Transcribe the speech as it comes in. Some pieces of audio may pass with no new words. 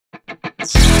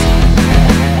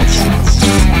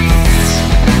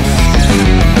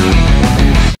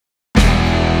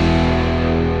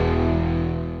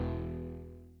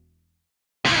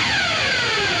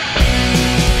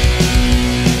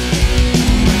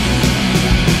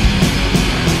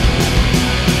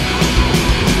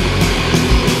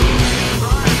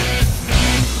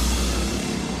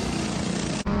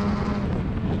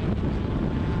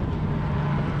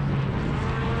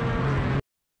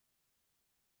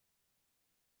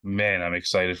Man, I'm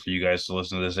excited for you guys to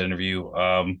listen to this interview.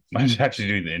 I'm actually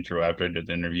doing the intro after I did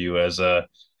the interview as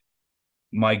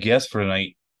my guest for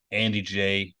tonight, Andy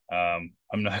J.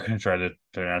 I'm not going to try to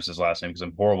pronounce his last name because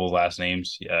I'm horrible with last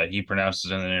names. He pronounced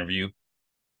it in the interview.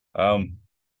 Um,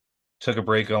 took a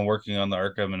break on working on the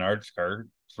ARCA Menards car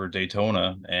for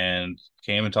Daytona and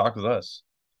came and talked with us.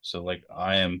 So like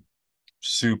I am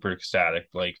super ecstatic.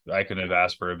 Like I couldn't have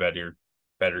asked for a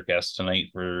better guest tonight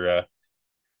for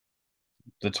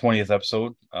the 20th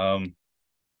episode.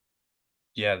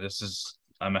 Yeah, this is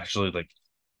I'm actually like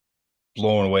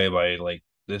blown away by like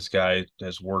this guy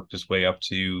has worked his way up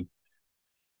to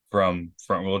from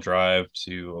front wheel drive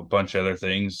to a bunch of other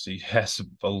things. He has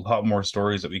a lot more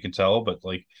stories that we can tell, but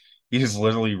like he's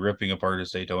literally ripping apart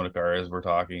his Daytona car as we're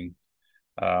talking.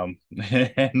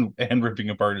 And ripping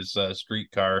apart his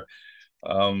street car.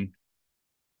 Um,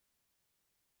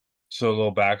 so a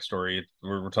little backstory.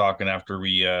 We're talking after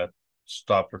we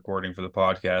stopped recording for the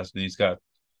podcast, and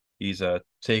he's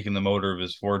taking the motor of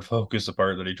his Ford Focus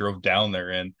apart that he drove down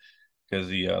there in because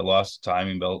he lost the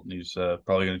timing belt and he's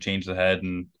probably going to change the head.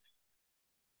 And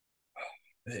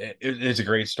it's a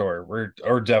great story.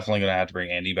 We're definitely going to have to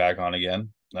bring Andy back on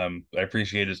again. I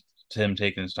appreciate him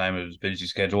taking his time out of his busy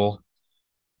schedule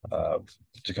uh,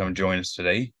 to come join us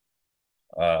today.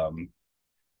 Um,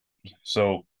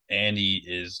 so Andy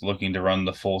is looking to run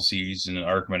the full season in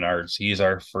Arkman Arts. He's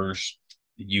our first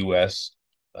U.S.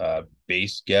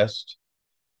 Based guest.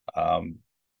 Um,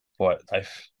 but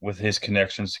with his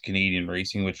connections to Canadian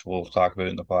racing, which we'll talk about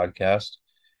in the podcast,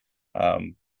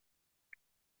 um,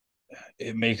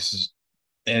 it makes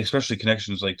and especially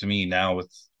connections like to me now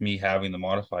with me having the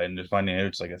modified and just finding out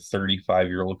it's like a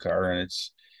 35-year-old car and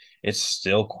it's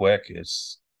still quick.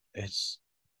 It's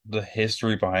the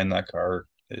history behind that car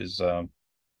is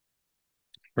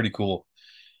pretty cool.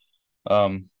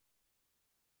 Um,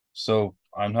 so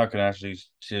I'm not gonna actually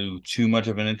do too much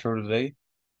of an intro today.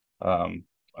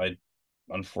 I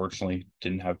unfortunately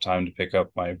didn't have time to pick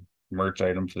up my merch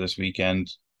item for this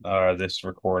weekend, this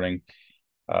recording.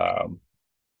 Um,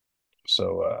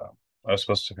 so I was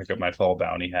supposed to pick up my fall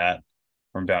bounty hat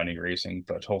from Bounty Racing,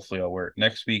 but hopefully I'll wear it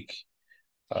next week.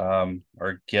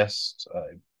 Our guest,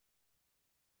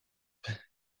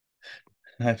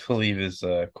 I believe, is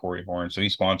Corey Horn. So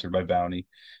he's sponsored by Bounty.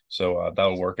 So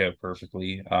that'll work out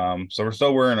perfectly. So we're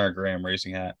still wearing our Graham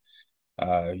Racing hat.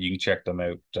 You can check them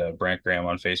out, Brant Graham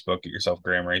on Facebook. Get yourself a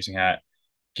Graham Racing hat.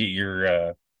 Get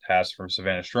your hats from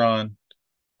Savannah Strawn.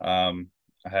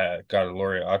 I got a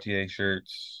Laurie Autier shirt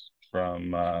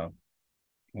from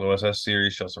Lois S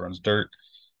Series. She also runs dirt.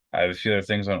 I have a few other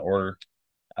things on order.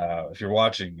 If you're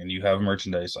watching and you have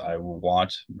merchandise, I will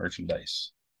want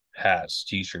merchandise, hats,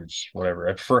 t-shirts, whatever.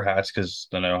 I prefer hats because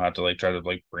then I don't have to like try to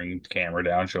like bring the camera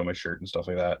down, show my shirt and stuff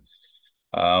like that.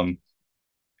 Um,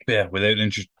 yeah, without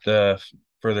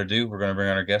further ado, we're going to bring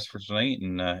on our guest for tonight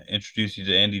and introduce you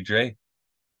to Andy J.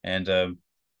 And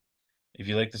if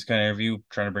you like this kind of interview,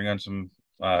 trying to bring on some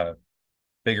uh,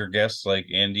 bigger guests like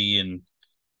Andy and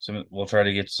we'll try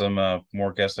to get some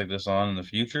more guests like this on in the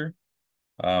future.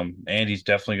 Andy's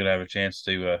definitely going to have a chance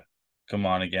to come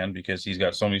on again because he's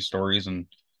got so many stories and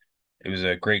it was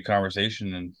a great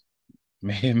conversation. And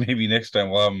maybe next time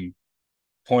we'll have him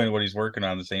point at what he's working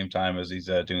on at the same time as he's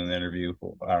doing the interview.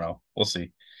 I don't know. We'll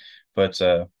see. But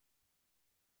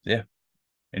yeah,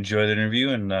 enjoy the interview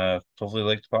and hopefully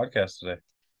like the podcast today.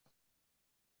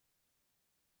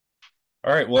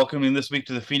 All right, welcoming this week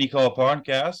to the Feeney Call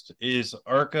podcast is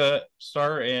ARCA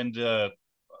star and I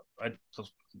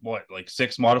what like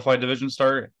six modified division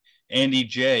star Andy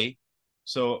J.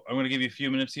 So I'm going to give you a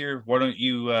few minutes here. Why don't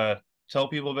you tell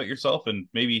people about yourself and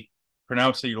maybe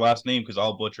pronounce your last name because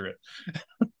I'll butcher it.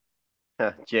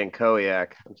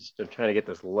 Jankowiak. I'm trying to get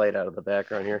this light out of the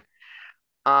background here.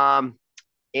 Um,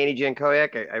 Andy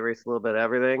Jankowiak. I race a little bit of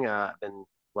everything. I've been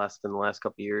blessed in the last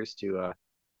couple of years to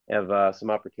have some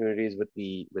opportunities with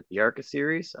the ARCA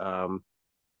series. Kind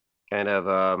of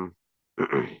a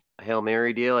Hail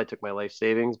Mary deal. I took my life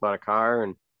savings, bought a car,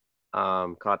 and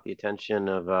caught the attention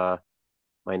of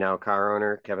my now car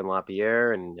owner Kevin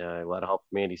Lapierre, and a lot of help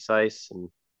from Andy Seiss, and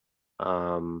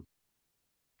um,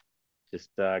 just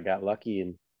got lucky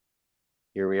and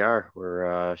here we are.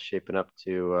 We're shaping up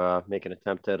to make an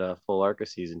attempt at a full ARCA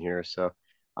season here. So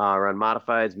run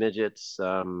modifieds, midgets,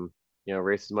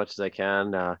 race as much as I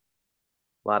can. A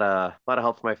lot of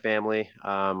help from my family.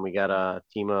 We got a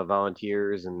team of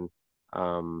volunteers, and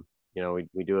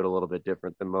we do it a little bit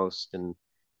different than most, and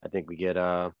I think we get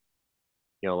a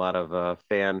lot of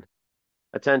fan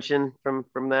attention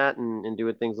from that, and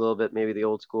doing things a little bit maybe the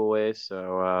old school way.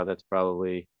 So that's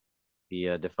probably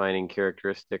the defining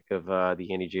characteristic of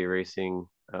the Andy J Racing,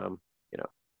 you know,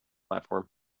 platform.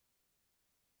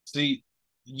 See,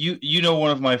 you know one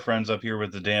of my friends up here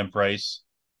with the damn price.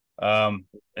 Um,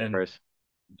 and Price.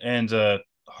 and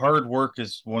hard work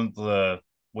is one of the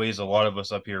ways a lot of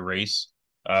us up here race.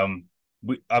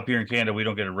 We up here in Canada, we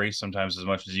don't get to race sometimes as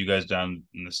much as you guys down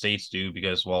in the States do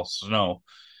because, well, snow.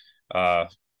 Uh,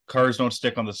 Cars don't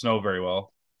stick on the snow very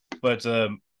well. But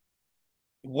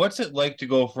what's it like to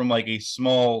go from like a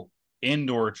small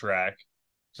indoor track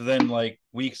to then like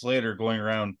weeks later going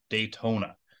around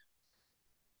Daytona?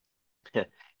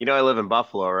 I live in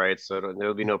Buffalo, right? So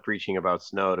there'll be no preaching about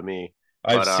snow to me.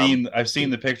 I've But seen I've seen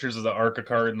the pictures of the ARCA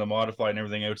car and the modified and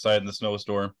everything outside in the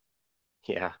snowstorm.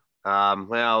 yeah.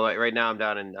 Well, right now I'm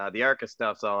down in the ARCA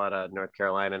stuff's all out of North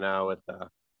Carolina now with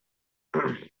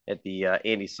at the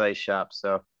Andy Sice shop.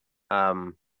 So,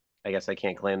 um, I guess I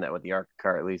can't claim that with the ARCA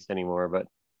car at least anymore. But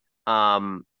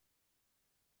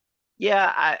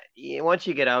yeah, once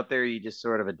you get out there, you just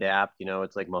sort of adapt.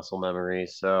 It's like muscle memory.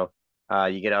 So,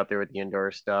 you get out there with the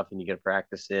indoor stuff, and you get to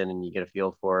practice in, and you get a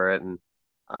feel for it. And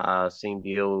same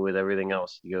deal with everything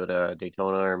else. You go to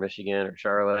Daytona or Michigan or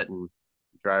Charlotte, and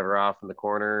drive her off in the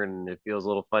corner, and it feels a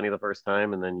little funny the first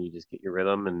time, and then you just get your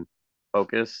rhythm and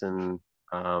focus, and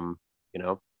um, you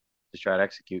know, just try to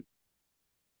execute.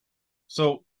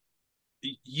 So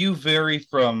you vary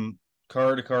from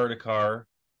car to car to car.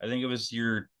 I think it was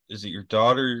your is it your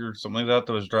daughter or something like that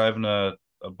that was driving a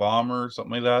bomber or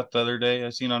something like that the other day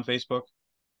I seen on Facebook.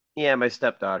 Yeah, my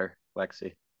stepdaughter,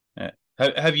 Lexi. Yeah.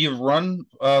 Have you run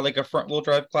like a front wheel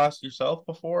drive class yourself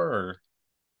before or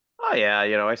Oh yeah,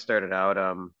 I started out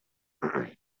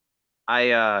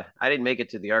I didn't make it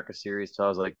to the ARCA series till I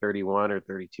was like 31 or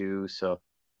 32. So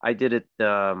I did it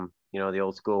the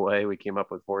old school way. We came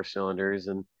up with four cylinders,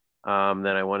 and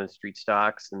then I won in street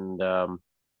stocks, and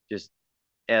just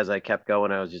as I kept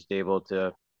going, I was just able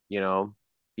to,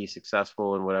 be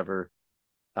successful in whatever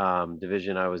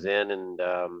division I was in, and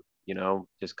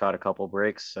just caught a couple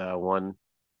breaks, won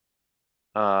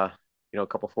uh, a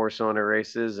couple four-cylinder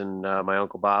races, and my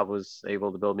uncle Bob was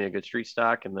able to build me a good street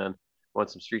stock, and then won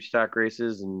some street stock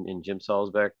races. And Jim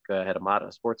Salzbeck had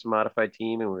a sports modified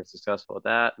team, and we were successful at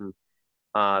that. And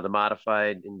the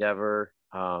modified endeavor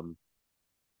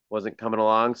wasn't coming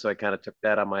along, so I kind of took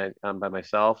that on by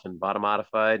myself and bought a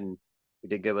modified, and we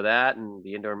did good with that. And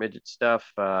the indoor midget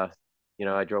stuff, I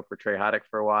drove for Trey Haddock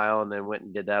for a while, and then went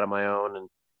and did that on my own, and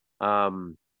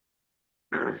um,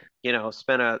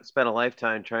 spent a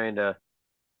lifetime trying to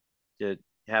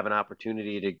have an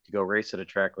opportunity to go race at a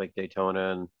track like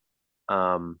Daytona, and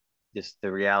um, just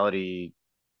the reality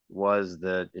was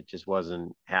that it just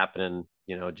wasn't happening,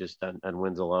 just on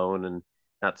wins alone. And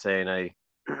not saying I,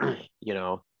 you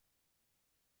know,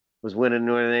 was winning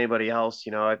more than anybody else.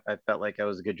 I felt like I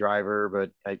was a good driver,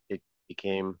 but it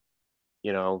became,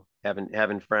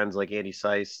 having friends like Andy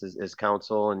Sice as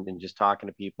counsel, and just talking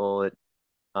to people.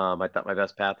 I thought my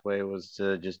best pathway was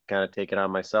to just kind of take it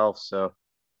on myself. So,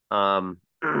 um,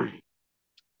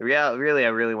 really, I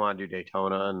really want to do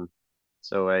Daytona, and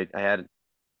so I had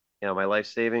my life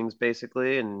savings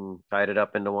basically, and tied it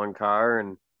up into one car,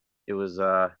 and it was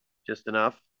just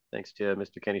enough. Thanks to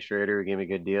Mr. Kenny Schrader, who gave me a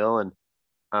good deal, and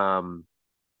um,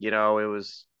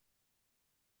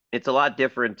 it's a lot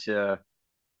different to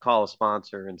call a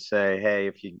sponsor and say, hey,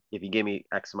 if you give me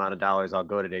X amount of dollars, I'll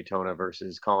go to Daytona,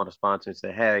 versus calling a sponsor and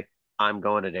say, hey, I'm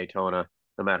going to Daytona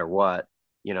no matter what,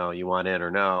 you want in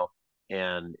or no.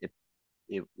 And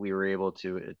we were able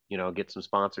to, get some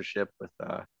sponsorship with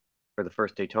for the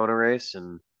first Daytona race,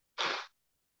 and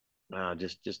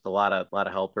just a lot of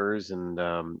helpers, and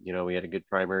we had a good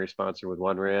primary sponsor with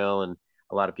One Rail, and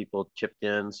a lot of people chipped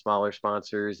in, smaller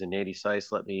sponsors, and Nady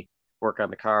Sice let me work on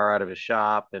the car out of his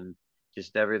shop, and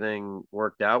just everything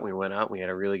worked out. We went out, and we had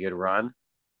a really good run,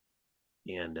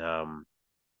 and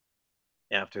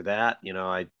after that,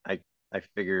 I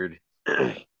figured,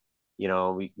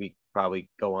 we probably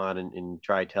go on and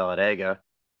try Talladega,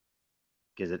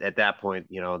 because at that point,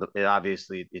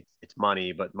 obviously it's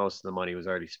money, but most of the money was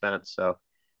already spent. So,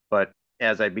 but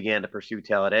as I began to pursue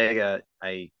Talladega,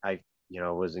 I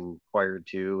was inquired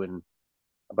to, and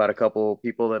about a couple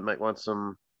people that might want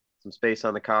some space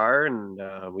on the car,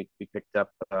 and we picked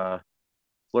up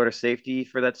Florida Safety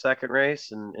for that second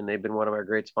race, and they've been one of our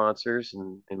great sponsors,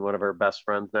 and one of our best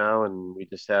friends now. And we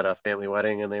just had a family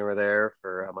wedding, and they were there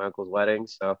for my uncle's wedding.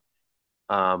 So,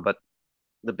 but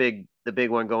the big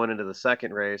one going into the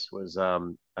second race was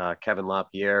Kevin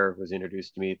LaPierre was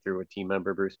introduced to me through a team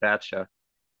member, Bruce Batsha,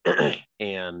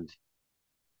 and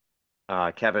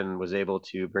Kevin was able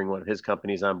to bring one of his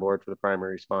companies on board for the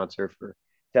primary sponsor for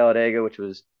Talladega, which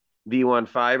was V1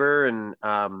 Fiber, and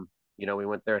we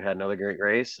went there and had another great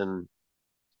race, and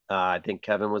I think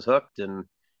Kevin was hooked, and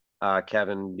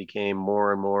Kevin became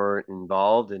more and more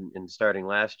involved. And starting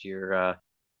last year,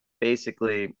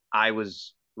 basically, I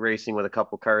was racing with a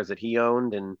couple cars that he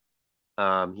owned, and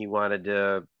he wanted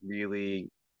to really,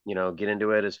 get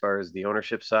into it as far as the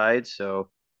ownership side. So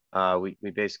we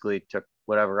basically took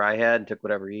whatever I had and took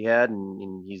whatever he had,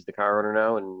 and he's the car owner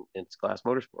now, and it's Class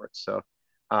Motorsports. So,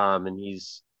 and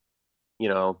he's, you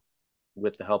know,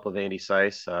 with the help of Andy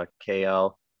Seiss,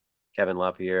 KL, Kevin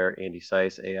LaPierre, Andy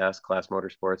Seiss, AS, Class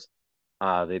Motorsports.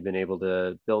 They've been able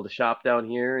to build a shop down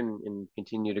here and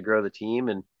continue to grow the team.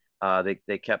 And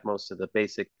they kept most of the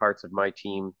basic parts of my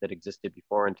team that existed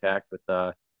before intact. With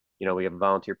we have a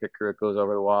volunteer pit crew that goes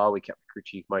over the wall. We kept crew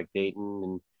chief Mike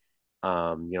Dayton,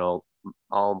 and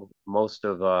all most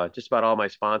of just about all my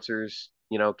sponsors,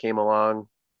 came along,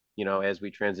 as we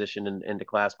transitioned into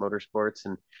Class Motorsports.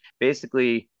 And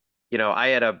basically, I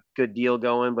had a good deal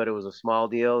going, but it was a small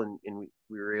deal, and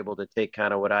we were able to take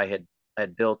kind of what I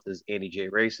had built as Andy J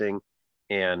Racing,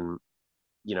 and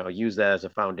use that as a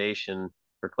foundation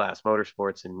for Class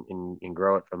Motorsports, and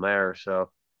grow it from there.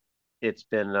 So it's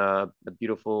been a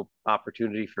beautiful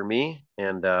opportunity for me,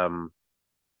 and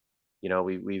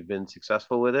we've been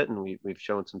successful with it, and we've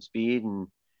shown some speed, and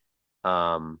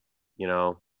um, you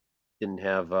know, didn't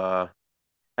have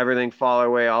everything fall our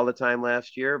way all the time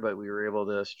last year, but we were able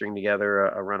to string together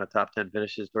a run of top 10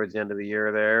 finishes towards the end of the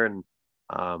year there, and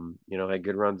had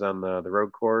good runs on the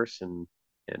road course, and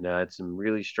had some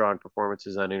really strong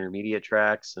performances on intermediate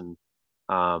tracks, and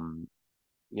um,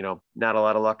 not a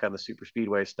lot of luck on the super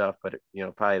speedway stuff, but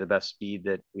probably the best speed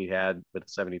that we had with the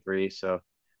 73. So,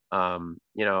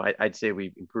 I'd say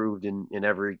we've improved in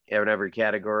every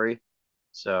category.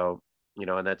 So,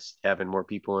 and that's having more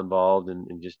people involved,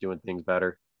 and just doing things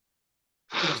better.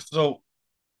 So,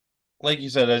 like you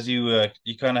said, as you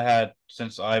kind of had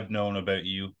since I've known about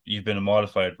you, you've been a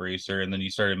modified racer, and then you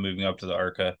started moving up to the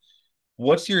ARCA.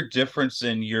 What's your difference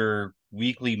in your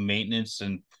weekly maintenance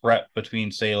and prep between,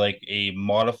 say, like a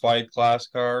modified class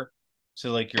car to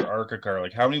like your ARCA car?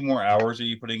 Like, how many more hours are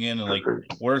you putting in, and like,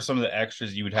 what are some of the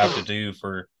extras you would have to do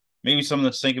for maybe someone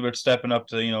that's thinking about stepping up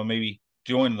to, maybe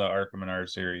join the ARCA Menard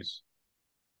series?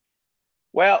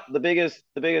 Well, the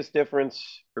biggest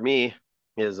difference for me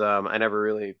is I never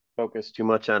really focused too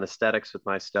much on aesthetics with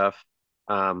my stuff.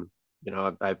 I've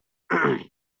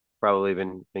probably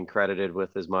been credited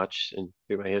with as much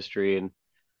through my history. And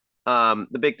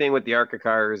the big thing with the ARCA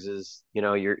cars is,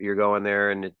 you're going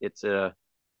there, and it's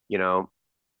you know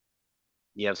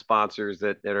you have sponsors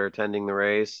that are attending the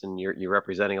race, and you're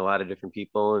representing a lot of different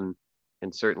people,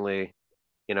 and certainly,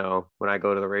 when I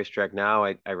go to the racetrack now,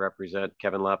 I represent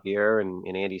Kevin LaPierre and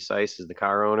Andy Seiss as the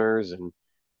car owners, and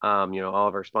all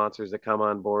of our sponsors that come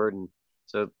on board. And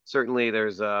so certainly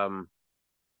there's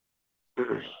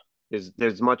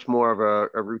much more of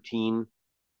a routine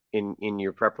in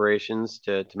your preparations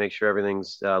to make sure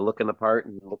everything's looking the part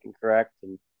and looking correct.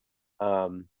 And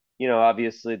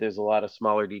obviously there's a lot of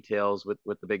smaller details with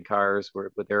the big cars,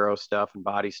 with aero stuff and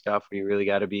body stuff, where you really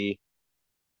got to be,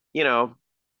 you know,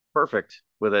 perfect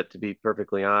with it, to be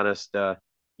perfectly honest. The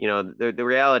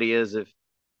reality is,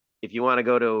 if you want to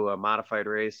go to a modified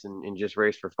race and just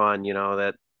race for fun,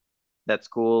 that's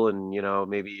cool. And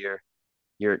maybe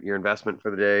your investment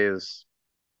for the day is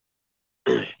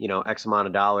X amount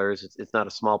of dollars. It's not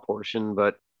a small portion,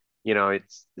 but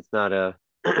it's not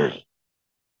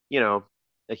you know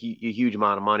a huge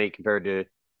amount of money compared to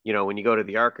when you go to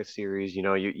the ARCA series.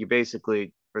 You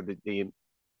basically, for the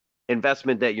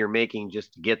investment that you're making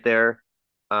just to get there,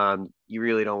 you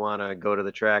really don't want to go to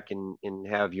the track and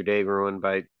have your day ruined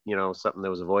by something that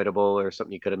was avoidable, or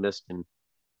something you could have missed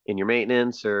in your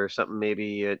maintenance, or something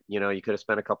maybe you could have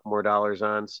spent a couple more dollars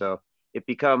on. So it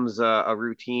becomes a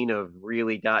routine of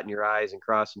really dotting your I's and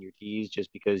crossing your T's,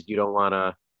 just because you don't want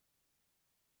to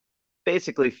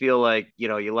basically feel like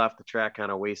you left the track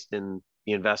kind of wasting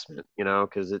the investment,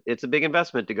 because it's a big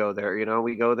investment to go there.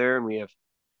 We go there, and we have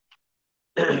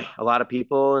a lot of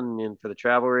people, and for the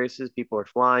travel races, people are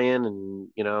flying, and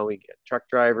we get truck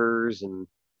drivers and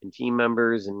team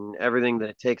members and everything that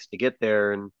it takes to get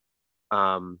there. And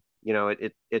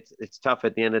it's tough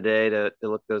at the end of the day to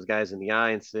look those guys in the eye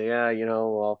and say, yeah,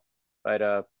 well, if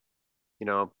I'd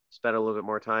spent a little bit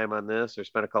more time on this, or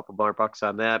spent a couple more bucks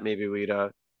on that, maybe we'd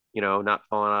not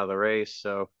fallen out of the race.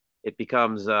 So it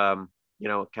becomes kind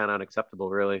of unacceptable,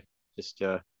 really. Just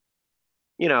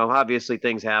obviously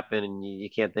things happen, and you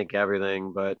can't think of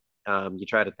everything, but you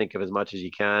try to think of as much as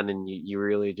you can, and you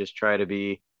really just try to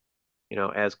be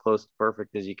as close to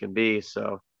perfect as you can be.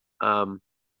 So um,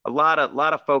 a lot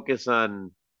of focus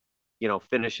on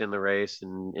finishing the race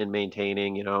and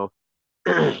maintaining,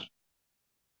 because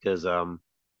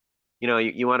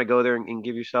you want to go there and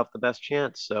give yourself the best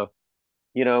chance. So,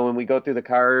 when we go through the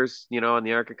cars, in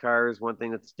the ARCA cars, one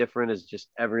thing that's different is just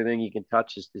everything you can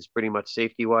touch is pretty much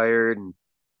safety wired. And,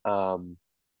 um,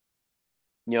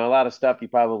 a lot of stuff you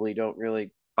probably don't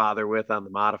really bother with on the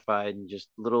modified, and just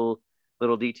little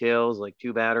details like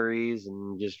two batteries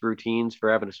and just routines for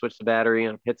having to switch the battery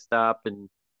on a pit stop, and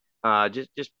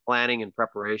just planning and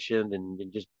preparation,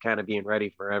 and just kind of being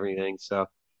ready for everything. So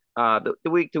the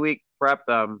week to week prep,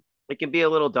 it can be a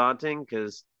little daunting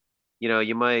because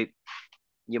you might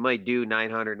do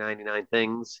 999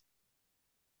 things,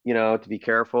 to be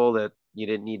careful that you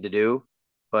didn't need to do,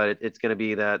 but it's going to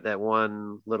be that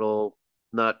one little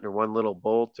nut or one little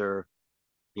bolt, or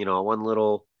one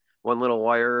little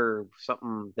wire or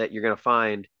something that you're going to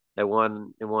find at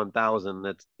 1 in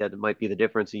 1,000. That might be the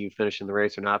difference of you finishing the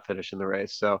race or not finishing the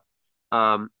race. So,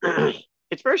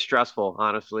 it's very stressful,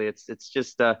 honestly. It's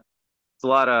just it's a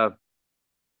lot of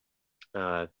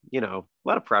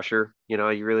pressure.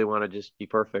 You really want to just be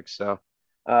perfect. So,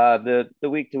 the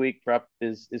week to week prep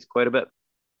is quite a bit.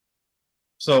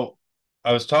 So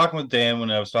I was talking with Dan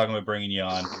when I was talking about bringing you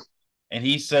on, and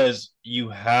he says you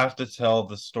have to tell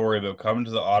the story about coming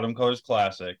to the Autumn Colors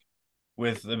Classic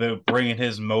with about bringing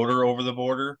his motor over the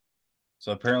border.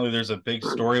 So apparently there's a big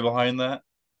story behind that.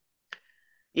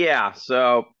 Yeah.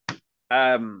 So,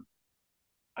 um,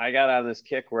 I got on this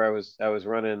kick where I was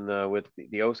running with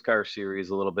the Oscar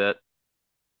series a little bit,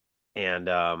 and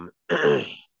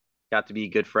got to be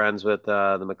good friends with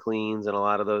the McLeans and a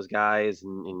lot of those guys,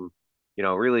 and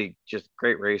really just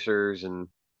great racers, and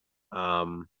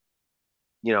um,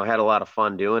 had a lot of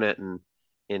fun doing it, and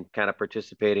kind of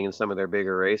participating in some of their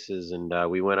bigger races.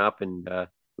 And we went up, and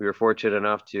we were fortunate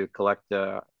enough to collect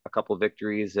a couple of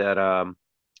victories at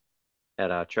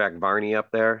track Barney up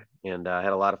there, and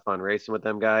had a lot of fun racing with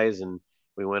them guys. And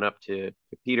we went up to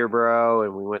Peterborough,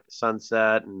 and we went to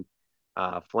Sunset, and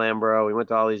Flamborough. We went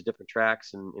to all these different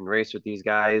tracks, and raced with these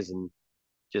guys, and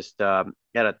just had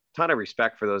a ton of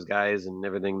respect for those guys and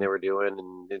everything they were doing,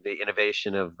 and the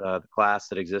innovation of the class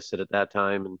that existed at that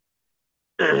time. And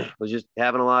was just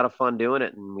having a lot of fun doing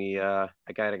it. And I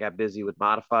kind of got busy with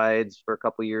modifieds for a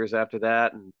couple years after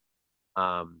that, and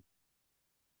um,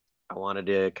 I wanted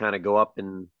to kind of go up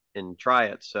and try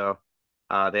it. So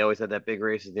they always had that big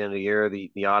race at the end of the year,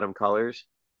 the autumn colors,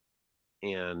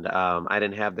 and I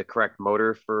didn't have the correct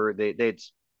motor for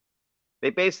they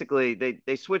basically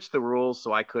they switched the rules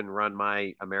so I couldn't run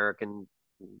my American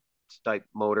type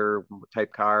motor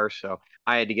type car. So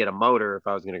I had to get a motor if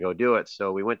I was going to go do it.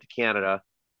 So we went to Canada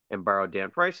and borrowed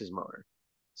Dan Price's motor.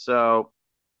 So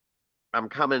I'm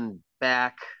coming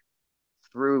back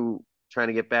through, trying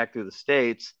to get back through the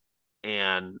States,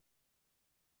 and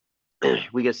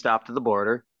we get stopped at the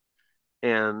border,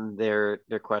 and they're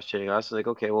questioning us like,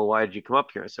 okay, well, why did you come up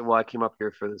here? I said, well, I came up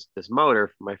here for this motor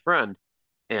for my friend.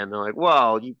 And they're like,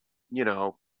 well,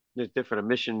 there's different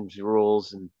emissions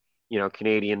rules, and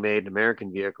Canadian made and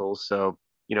American vehicles, so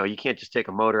you can't just take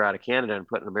a motor out of Canada and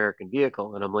put an American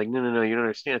vehicle. And I'm like, no, no, no, you don't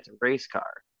understand, it's a race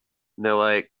car. And they're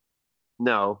like,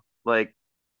 no, like,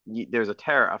 there's a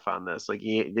tariff on this. Like,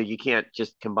 you can't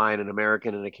just combine an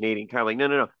American and a Canadian car. Like, no,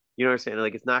 no, no. You know what I'm saying?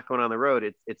 Like, it's not going on the road.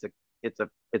 It's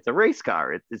a race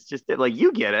car. It's just like,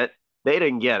 you get it. They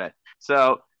didn't get it.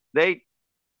 So they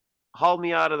hauled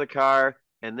me out of the car,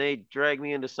 and they dragged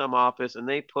me into some office, and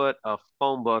they put a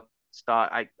phone book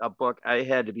a book I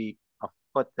had to be a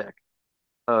foot thick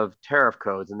of tariff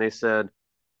codes. And they said,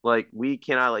 like, we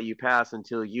cannot let you pass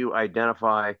until you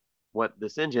identify what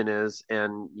this engine is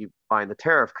and you find the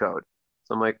tariff code.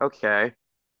 So I'm like, okay,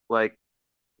 like,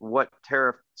 what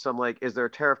tariff? So I'm like, is there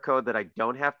a tariff code that I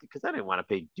don't have to? Because I didn't want to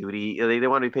pay duty. They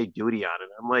wanted to pay duty on it.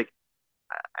 I'm like,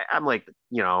 I'm like,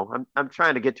 I'm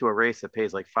trying to get to a race that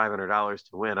pays like $500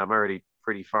 to win. I'm already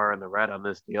pretty far in the red on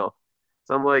this deal.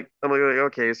 So I'm like,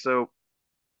 okay, so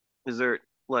is there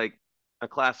like a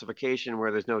classification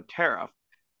where there's no tariff?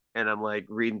 And I'm like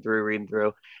reading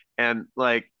through, and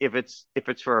like, if it's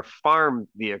for a farm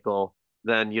vehicle,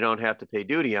 then you don't have to pay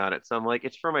duty on it. So I'm like,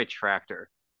 it's for my tractor.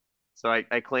 So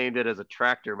I claimed it as a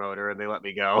tractor motor, and they let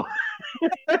me go.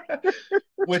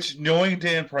 Which, knowing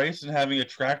Dan Price and having a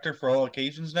tractor for all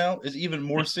occasions now is even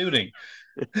more suiting.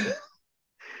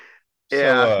 So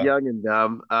Yeah, young and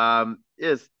dumb.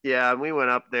 Is yeah, and we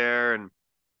went up there, and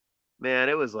man,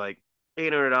 it was like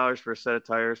 $800 for a set of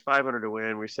tires, 500 to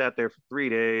win. We sat there for 3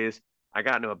 days. I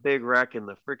got into a big wreck in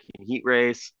the freaking heat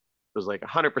race. It was like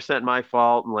 100% my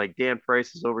fault, and like Dan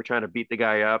Price is over trying to beat the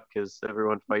guy up because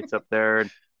everyone fights up there. And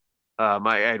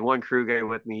I had one crew guy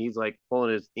with me. He's like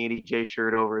pulling his Andy J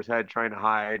shirt over his head, trying to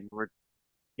hide. And we're,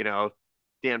 you know,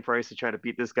 Dan Price is trying to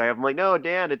beat this guy. I'm like, no,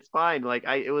 Dan, it's fine. Like,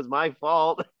 it was my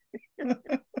fault.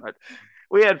 But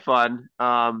we had fun.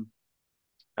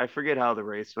 I forget how the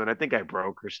race went. I think I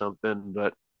broke or something,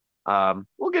 but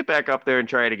we'll get back up there and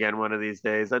try it again one of these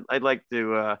days. I'd like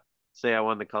to say I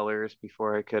won the colors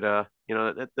before I could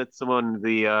that's one of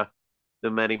the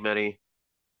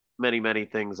many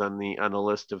things on the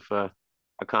list of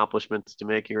accomplishments to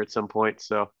make here at some point.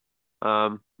 So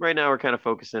right now we're kind of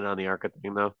focusing on the ARCA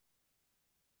thing though.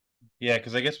 Yeah,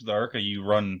 because I guess with the ARCA you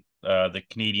run the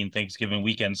Canadian Thanksgiving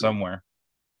weekend somewhere.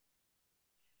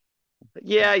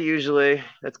 Yeah, usually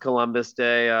that's Columbus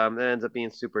Day. It ends up being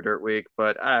Super Dirt Week,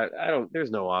 but I don't.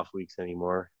 There's no off weeks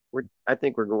anymore. I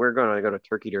think we're going to go to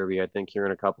Turkey Derby. I think here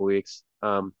in a couple weeks.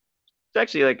 It's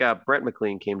actually like Brett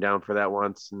McLean came down for that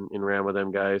once and ran with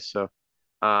them guys. So,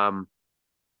 um,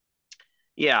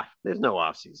 yeah, there's no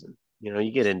off season.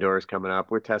 You get indoors coming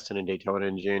up. We're testing in Daytona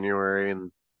in January,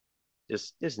 and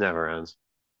just never ends.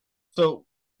 So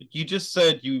you just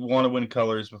said you want to win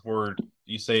colors before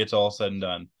you say it's all said and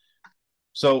done.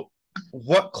 So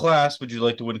what class would you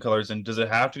like to win colors in? Does it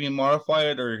have to be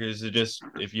modified, or is it just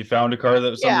if you found a car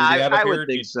that Yeah, somebody had up I would here,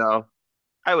 think you so.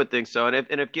 I would think so. And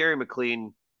if Gary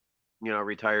McLean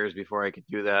retires before I could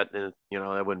do that, and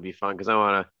that wouldn't be fun because I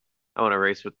want to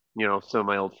race with some of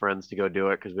my old friends to go do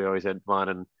it because we always had fun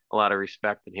and a lot of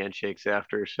respect and handshakes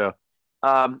after. So,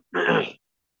 um,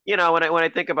 when I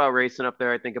think about racing up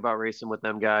there, I think about racing with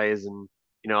them guys and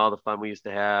all the fun we used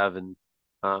to have, and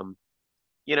um,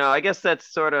 I guess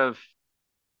that's sort of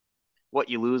what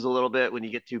you lose a little bit when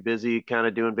you get too busy, kind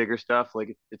of doing bigger stuff.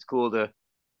 Like it's cool to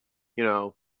you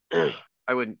know,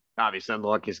 I wouldn't obviously I'm the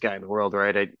luckiest guy in the world,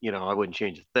 right? I wouldn't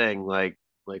change a thing. Like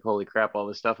holy crap, all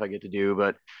this stuff I get to do.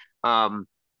 But um,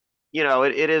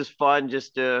 it is fun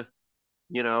just to,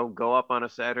 go up on a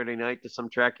Saturday night to some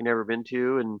track you never been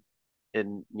to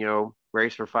and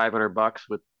race for $500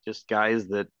 with just guys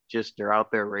that just are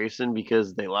out there racing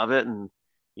because they love it and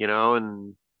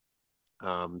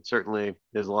certainly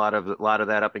there's a lot of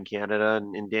that up in Canada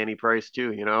and Danny Price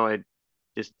too. I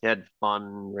just had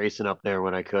fun racing up there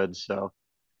when I could. So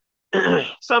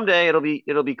someday it'll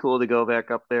be cool to go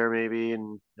back up there maybe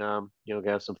and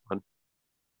have some fun.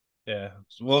 yeah.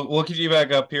 So we'll get you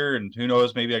back up here, and who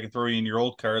knows, maybe I can throw you in your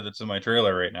old car that's in my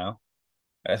trailer right now.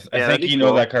 I Yeah, that'd think be you know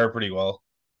cool. that car pretty well.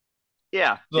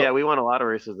 Yeah, yeah, So we won a lot of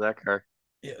races with that car.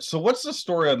 yeah, so what's the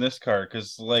story on this car?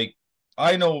 Because like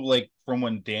I know like from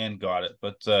when Dan got it,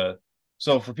 but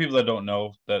so for people that don't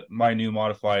know, that my new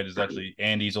modified is actually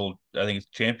Andy's old, I think it's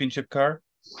championship car.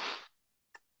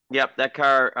 Yep,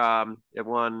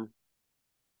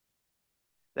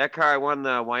 I won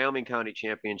the Wyoming County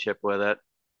Championship with it.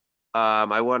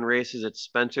 I won races at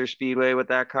Spencer Speedway with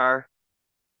that car.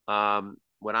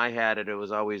 When I had it, it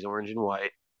was always orange and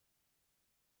white.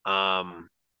 Um,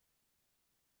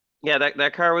 yeah,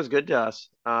 that car was good to us.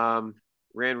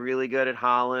 Ran really good at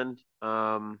Holland.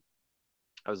 I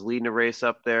was leading a race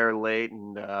up there late,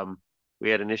 and we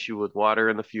had an issue with water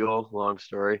in the fuel. Long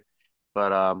story,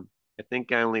 but I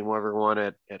think I only ever won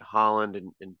at Holland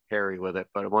and Perry with it,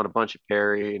 but I won a bunch of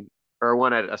Perry or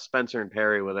won at a Spencer and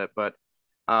Perry with it. But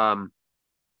um,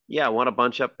 yeah, I won a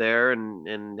bunch up there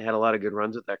and had a lot of good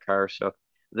runs with that car. So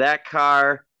that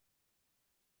car,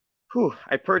 whew,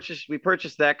 we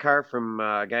purchased that car from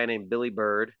a guy named Billy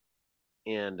Bird,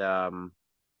 and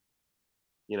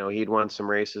he'd won some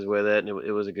races with it, and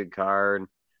it was a good car. And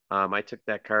I took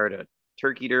that car to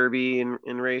Turkey Derby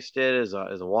and raced it as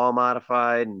a wall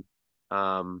modified, and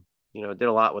did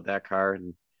a lot with that car.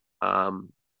 And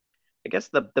I guess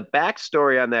the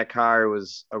backstory on that car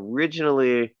was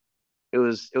originally it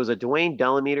was a Dwayne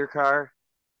Delameter car,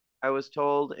 I was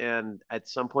told, and at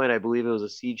some point I believe it was a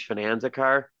Siege Finanza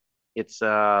car. It's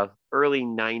early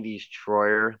 90s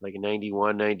Troyer, like a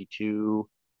 91, 92,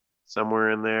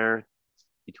 somewhere in there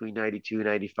between 92 and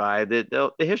 95.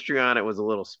 The history on it was a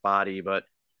little spotty, but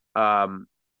um,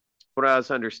 what I was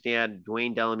to understand,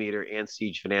 Dwayne Delameter and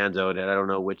Siege Finanzo, that I don't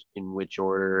know which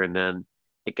order, and then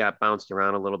it got bounced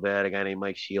around a little bit. A guy named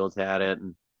Mike Shields had it,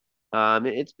 and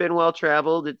it's been well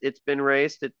traveled. It's been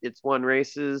raced. It's won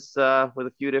races with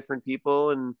a few different people,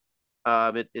 and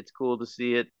it's cool to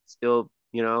see it still,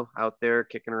 out there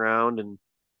kicking around. And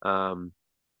um,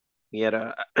 we had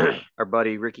our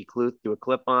buddy Ricky Cluth do a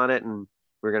clip on it, and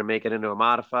we are gonna make it into a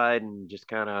modified, and just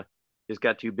got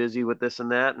too busy with this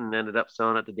and that, and ended up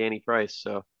selling it to Danny Price.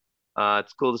 So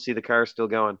it's cool to see the car still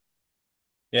going.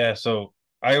 Yeah, so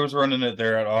I was running it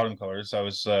there at Autumn Colors. I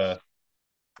was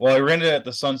well, I ran it at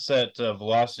the Sunset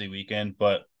Velocity weekend,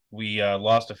 but we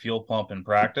lost a fuel pump in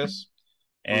practice.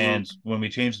 Mm-hmm. And when we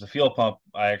changed the fuel pump,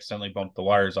 I accidentally bumped the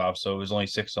wires off. So it was only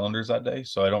 6 cylinders that day.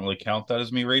 So I don't really count that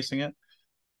as me racing it.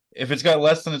 If it's got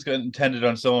less than it's got intended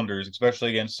on cylinders,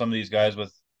 especially against some of these guys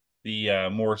with the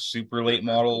more super late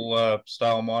model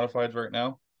style modifieds right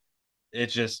now,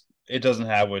 it doesn't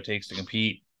have what it takes to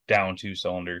compete down 2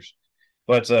 cylinders.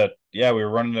 But yeah, we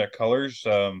were running at colors.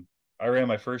 I ran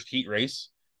my first heat race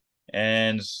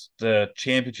and the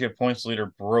championship points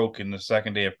leader broke in the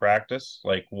second day of practice,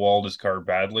 like walled his car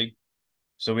badly.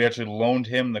 So we actually loaned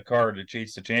him the car to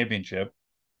chase the championship.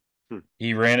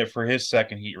 He ran it for his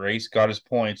second heat race, got his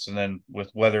points, and then with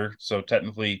weather, so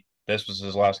technically this was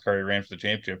his last car he ran for the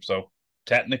championship. So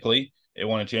technically it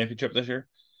won a championship this year.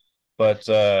 But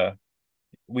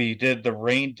we did the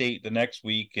rain date the next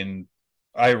week, and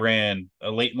I ran a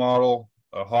late model,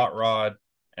 a hot rod,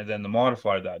 and then the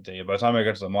modified that day. By the time I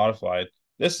got to the modified,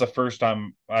 this is the first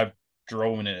time I've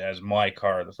driven it as my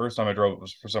car. The first time I drove it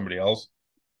was for somebody else.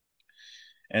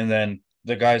 And then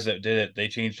the guys that did it, they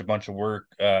changed a bunch of work,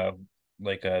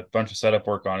 like a bunch of setup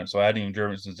work on it. So I hadn't even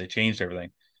driven it since they changed everything.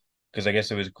 Because I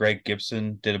guess it was Greg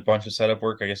Gibson did a bunch of setup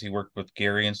work. I guess he worked with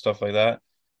Gary and stuff like that.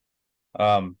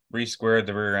 Re-squared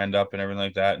the rear end up and everything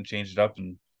like that and changed it up.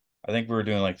 And I think we were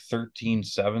doing like 13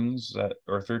 sevens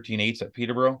or 13 eights at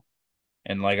Peterborough.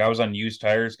 And like I was on used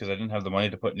tires because I didn't have the money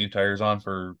to put new tires on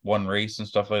for one race and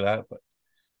stuff like that. But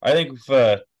I think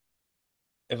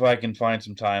if I can find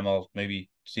some time, I'll maybe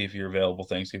see if you're available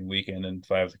Thanksgiving weekend. And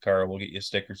if I have the car, we'll get you a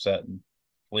sticker set and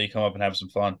let you come up and have some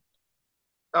fun.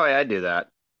 Oh yeah, I do that.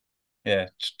 Yeah,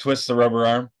 twist the rubber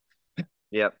arm.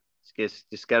 Yep.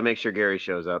 Just got to make sure Gary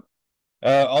shows up.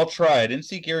 I'll try. I didn't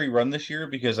see Gary run this year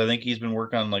because I think he's been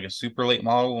working on like a super late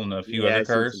model and a few Yeah, other I seen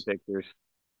some cars. pictures.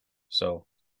 So,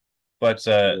 but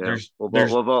Yeah,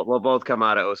 we'll both come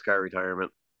out of Oscar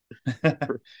retirement.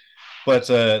 there's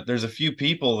a few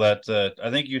people that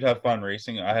I think you'd have fun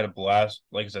racing. I had a blast.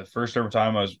 Like I said, first ever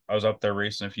time I was up there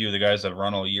racing a few of the guys that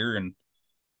run all year, and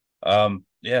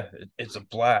yeah, it's a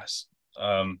blast.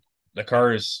 The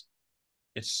car is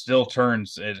it still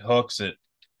turns, it hooks, it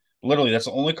literally that's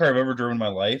the only car I've ever driven in my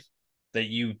life that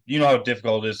you know how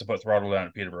difficult it is to put throttle down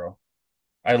at Peterborough.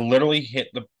 I literally hit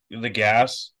the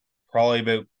gas probably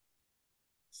about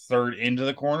third into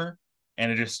the corner, and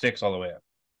it just sticks all the way up.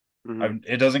 Hmm.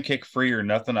 It doesn't kick free or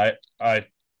nothing. I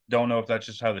don't know if that's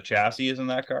just how the chassis is in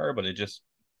that car, but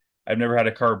I've never had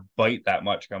a car bite that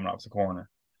much coming off the corner.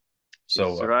 She's a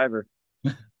So survivor.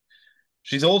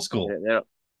 she's old They, school. they don't,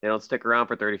 they don't stick around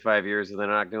for 35 years and they're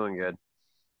not doing good.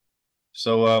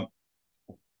 So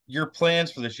your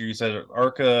plans for this year, you said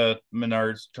Arca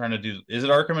Menards trying to do, is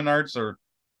it Arca Menards or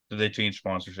did they change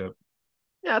sponsorship?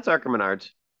 Yeah, it's Arkham Menards.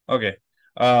 Okay.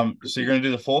 So you're gonna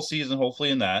do the full season hopefully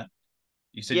in that.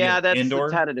 You said you Yeah, have that's the indoor.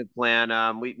 tentative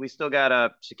plan. We still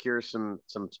gotta secure some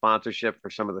sponsorship for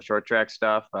some of the short track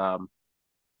stuff.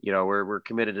 We're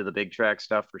committed to the big track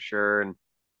stuff for sure. And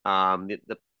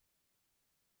the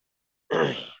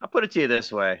I'll put it to you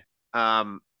this way.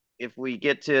 If we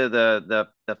get to the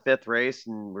fifth race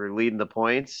and we're leading the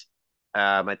points,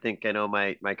 I think I know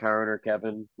my car owner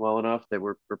Kevin well enough that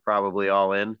we're probably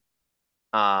all in.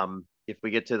 If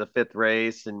we get to the fifth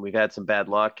race and we've had some bad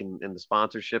luck and the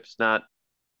sponsorship's not,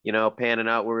 panning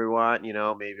out where we want,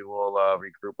 maybe we'll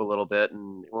regroup a little bit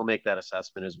and we'll make that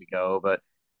assessment as we go. But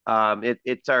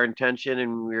it's our intention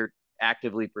and we're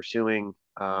actively pursuing,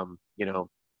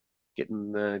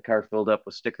 getting the car filled up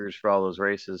with stickers for all those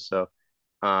races. So,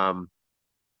 um,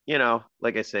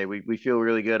 like I say, we feel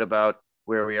really good about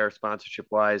where we are sponsorship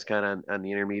wise, kind of on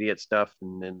the intermediate stuff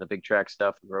and the big track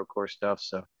stuff and road course stuff.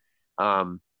 So,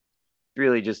 um,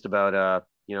 really just about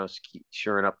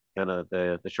shoring up kind of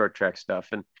the short track stuff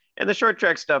and the short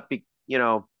track stuff.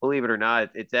 Believe it or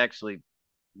not, it's actually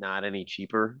not any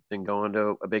cheaper than going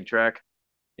to a big track.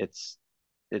 It's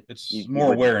it It's you more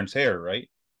wouldn't. wear and tear, right?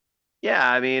 Yeah,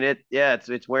 I mean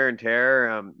it's wear and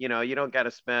tear. You don't got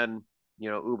to spend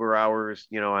Uber hours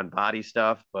on body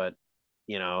stuff, but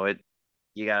it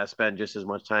you got to spend just as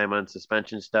much time on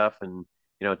suspension stuff and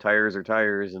tires are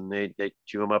tires and they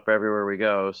chew them up everywhere we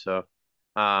go. So,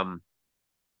 um,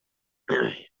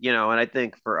 and I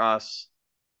think for us,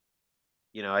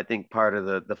 I think part of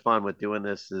the fun with doing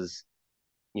this is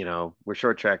we're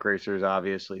short track racers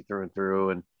obviously through and through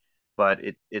and but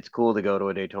it's cool to go to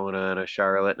a Daytona and a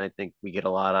Charlotte and I think we get a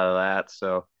lot out of that.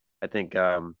 So I think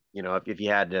if you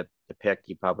had to pick,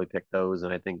 you probably pick those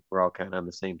and I think we're all kind of on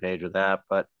the same page with that.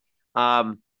 But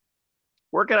um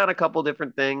working on a couple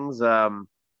different things,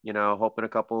 hoping a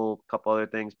couple other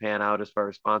things pan out as far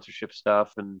as sponsorship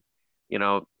stuff and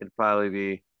it'd probably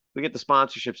be if we get the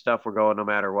sponsorship stuff, we're going no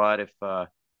matter what. If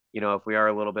we are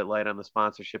a little bit light on the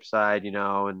sponsorship side,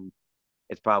 and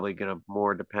it's probably going to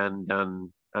more depend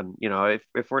on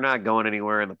if we're not going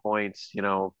anywhere in the points,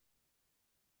 then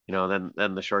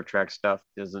the short track stuff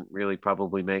doesn't really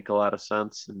probably make a lot of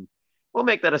sense, and we'll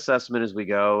make that assessment as we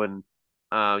go. And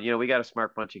we got a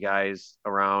smart bunch of guys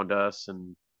around us,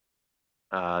 and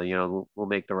we'll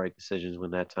make the right decisions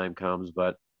when that time comes.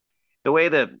 But the way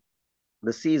that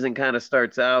the season kind of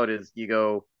starts out is you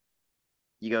go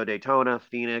Daytona,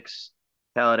 Phoenix,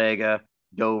 Talladega,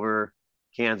 Dover,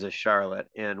 Kansas, Charlotte,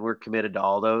 and we're committed to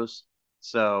all those.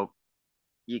 So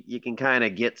you can kind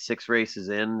of get 6 races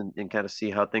in and kind of see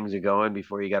how things are going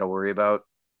before you got to worry about,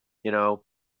 you know,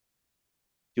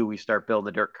 do we start building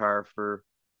the dirt car for,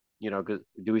 do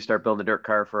we start building the dirt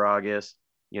car for August?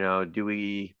 Do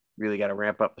we really got to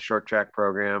ramp up the short track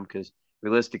program? Because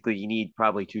realistically, you need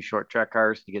probably 2 short track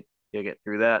cars to get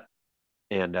through that.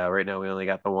 And right now we only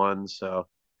got the one. So,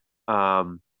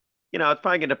 it's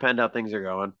probably gonna depend how things are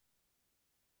going.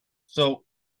 So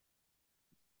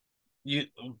you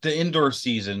the indoor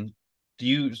season,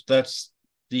 that's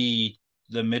the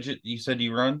the midget you said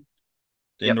you run,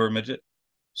 the Yep. indoor midget.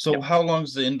 So Yep. how long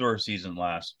does the indoor season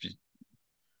last?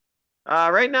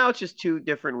 Right now it's just 2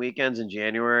 different weekends in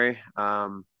January.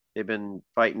 They've been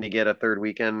fighting to get a third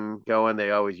weekend going.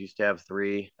 They always used to have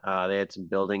three. They had some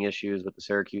building issues with the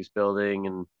Syracuse building,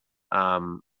 and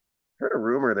heard a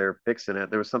rumor they're fixing it.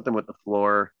 There was something with the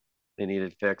floor they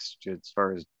needed fixed as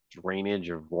far as drainage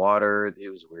of water. It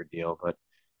was a weird deal, but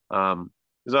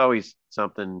there's always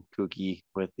something kooky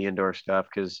with the indoor stuff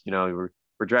because we're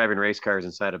driving race cars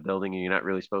inside a building and you're not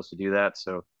really supposed to do that.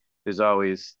 So there's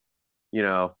always you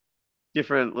know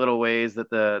different little ways that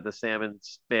the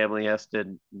Salmon's family has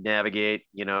to navigate,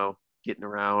 getting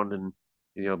around and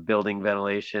building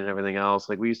ventilation and everything else.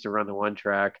 Like we used to run the one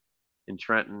track in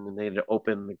Trenton, and they had to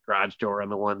open the garage door on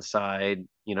the one side,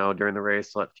 during the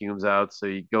race to let fumes out. So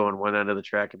you go on one end of the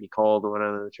track and be cold, one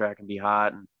end of the track and be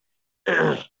hot,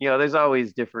 and there's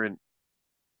always different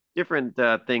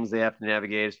things they have to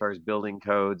navigate as far as building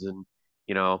codes and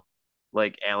you know,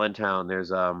 like Allentown,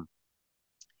 there's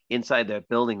inside that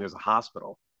building there's a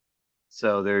hospital,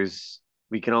 so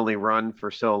we can only run for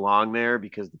so long there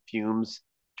because the fumes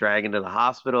drag into the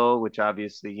hospital, which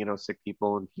obviously, sick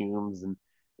people and fumes and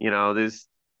there's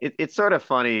it's sort of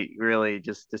funny really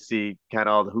just to see kind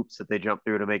of all the hoops that they jump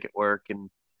through to make it work. And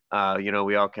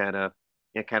we all kind of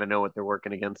know what they're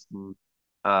working against, and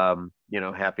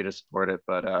happy to support it.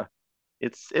 But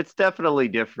it's definitely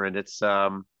different. It's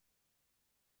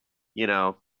you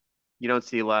know, you don't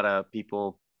see a lot of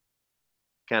people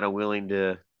kind of willing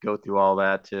to go through all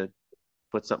that to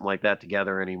put something like that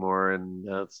together anymore,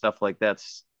 and stuff like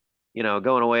that's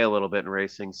going away a little bit in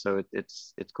racing. So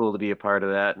it's cool to be a part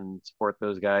of that and support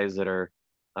those guys that are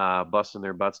busting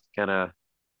their butts to kind of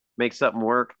make something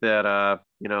work that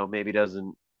maybe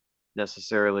doesn't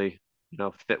necessarily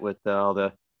fit with all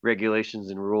the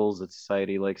regulations and rules that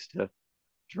society likes to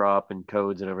draw up and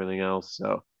codes and everything else.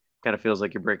 So kind of feels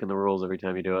like you're breaking the rules every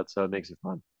time you do it, so it makes it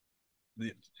fun.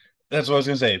 That's what I was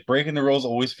gonna say. Breaking the rules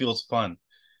always feels fun,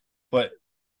 but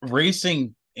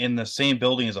racing in the same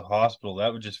building as a hospital,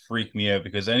 that would just freak me out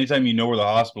because anytime you know where the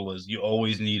hospital is, you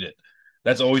always need it.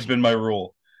 That's always been my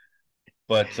rule.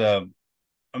 But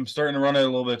I'm starting to run out a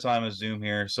little bit of time with Zoom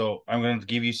here, so I'm going to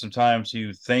give you some time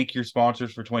to thank your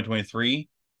sponsors for 2023,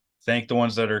 thank the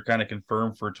ones that are kind of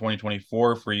confirmed for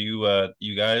 2024 for you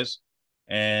guys,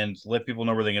 and let people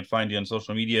know where they can find you on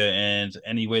social media and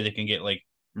any way they can get like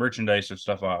merchandise or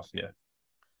stuff off you.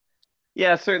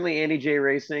 Yeah, certainly Andy J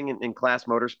Racing and Class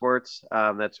Motorsports.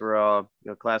 That's where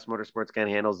Class Motorsports kind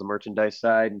of handles the merchandise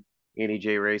side. And Andy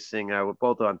J Racing, we're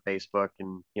both on Facebook,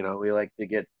 and we like to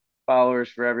get followers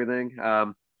for everything.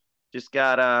 Just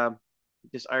got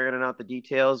just ironing out the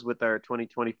details with our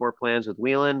 2024 plans with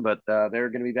Wheelan, but they're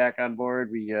going to be back on board.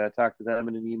 We talked to them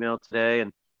in an email today,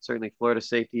 and certainly Florida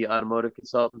Safety Automotive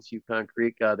Consultants, Yukon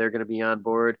Creek, they're going to be on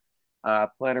board.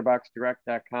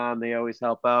 Planterboxdirect.com, they always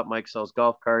help out. Mike sells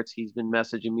golf carts. He's been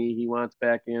messaging me. He wants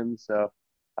back in. So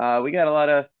we got a lot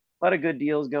of good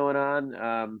deals going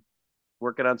on.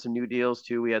 Working on some new deals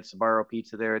too. We had Sbarro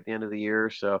Pizza there at the end of the year.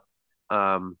 So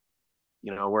um,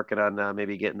 working on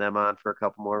maybe getting them on for a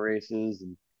couple more races,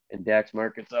 and Dax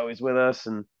Market's always with us.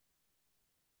 And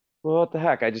well, what the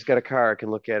heck? I just got a car. I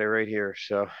can look at it right here.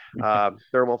 So,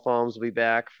 thermal foams will be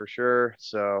back for sure.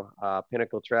 So,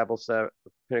 Pinnacle Travel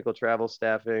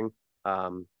Staffing,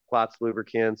 Klotz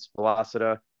Lubricants,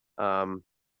 Velocita. Um,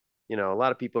 a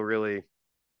lot of people really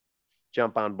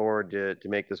jump on board to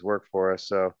make this work for us.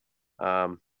 So,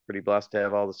 pretty blessed to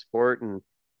have all the support and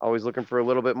always looking for a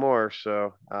little bit more.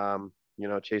 So,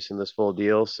 chasing this full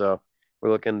deal. So,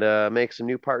 we're looking to make some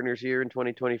new partners here in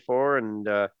 2024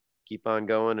 and keep on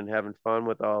going and having fun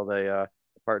with all the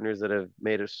partners that have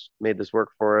made this work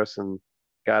for us and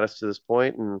got us to this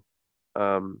point. And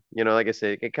like I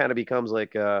say, it kind of becomes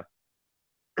like it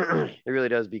really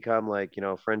does become like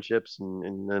friendships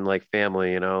and then like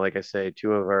family. Like I say,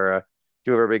 two of our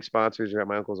big sponsors are at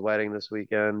my uncle's wedding this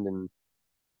weekend, and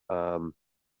um,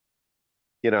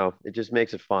 it just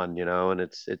makes it fun, and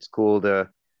it's cool to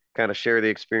kind of share the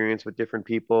experience with different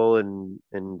people and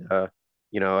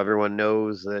everyone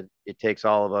knows that it takes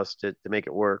all of us to make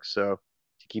it work. So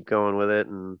to keep going with it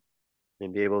and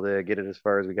be able to get it as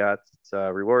far as we got, it's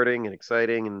rewarding and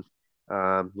exciting and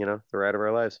the ride of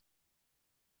our lives.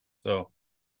 So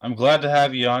I'm glad to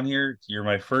have you on here. You're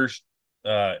my first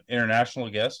international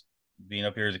guest being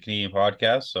up here as a Canadian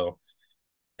podcast. So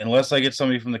unless I get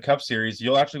somebody from the Cup Series,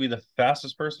 you'll actually be the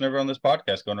fastest person ever on this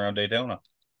podcast going around Daytona.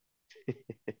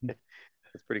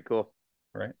 That's pretty cool.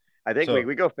 Right. I think we So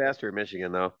we go faster in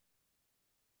Michigan though.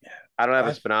 I don't have a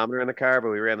I speedometer in the car, but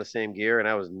we ran the same gear, and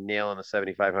I was nailing the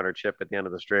 7,500 chip at the end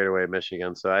of the straightaway at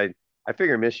Michigan. So I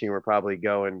figure Michigan we're probably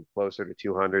going closer to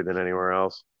 200 than anywhere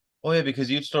else. oh yeah,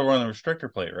 because you'd still run the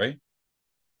restrictor plate, right?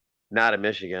 Not at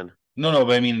Michigan. No,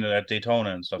 but I mean at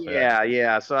Daytona and stuff like that. Yeah,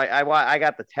 yeah. So I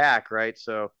got the tack right.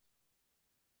 So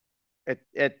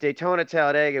at Daytona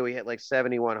Talladega we hit like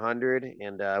 7,100,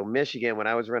 and Michigan when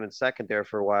I was running second there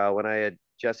for a while when I had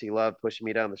Jesse Love pushing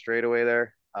me down the straightaway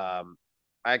there.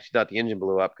 I actually thought the engine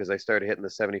blew up because I started hitting the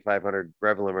 7,500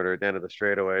 rev limiter at the end of the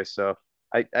straightaway. So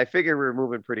I figured we were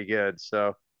moving pretty good.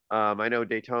 So I know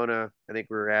Daytona, I think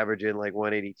we were averaging like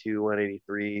 182,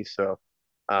 183. So,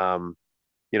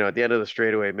 at the end of the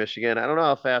straightaway, Michigan, I don't know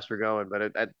how fast we're going,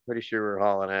 but I'm pretty sure we're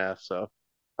hauling ass. So,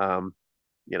 um,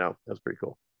 that's pretty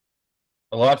cool.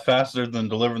 A lot faster than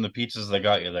delivering the pizzas that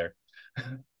got you there.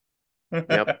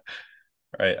 Yep.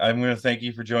 All right. I'm going to thank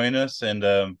you for joining us, and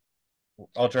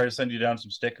I'll try to send you down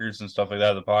some stickers and stuff like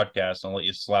that of the podcast, and I'll let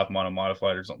you slap them on a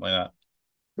modified or something like that.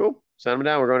 Cool. Send them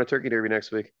down. We're going to Turkey Derby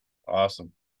next week.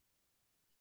 Awesome.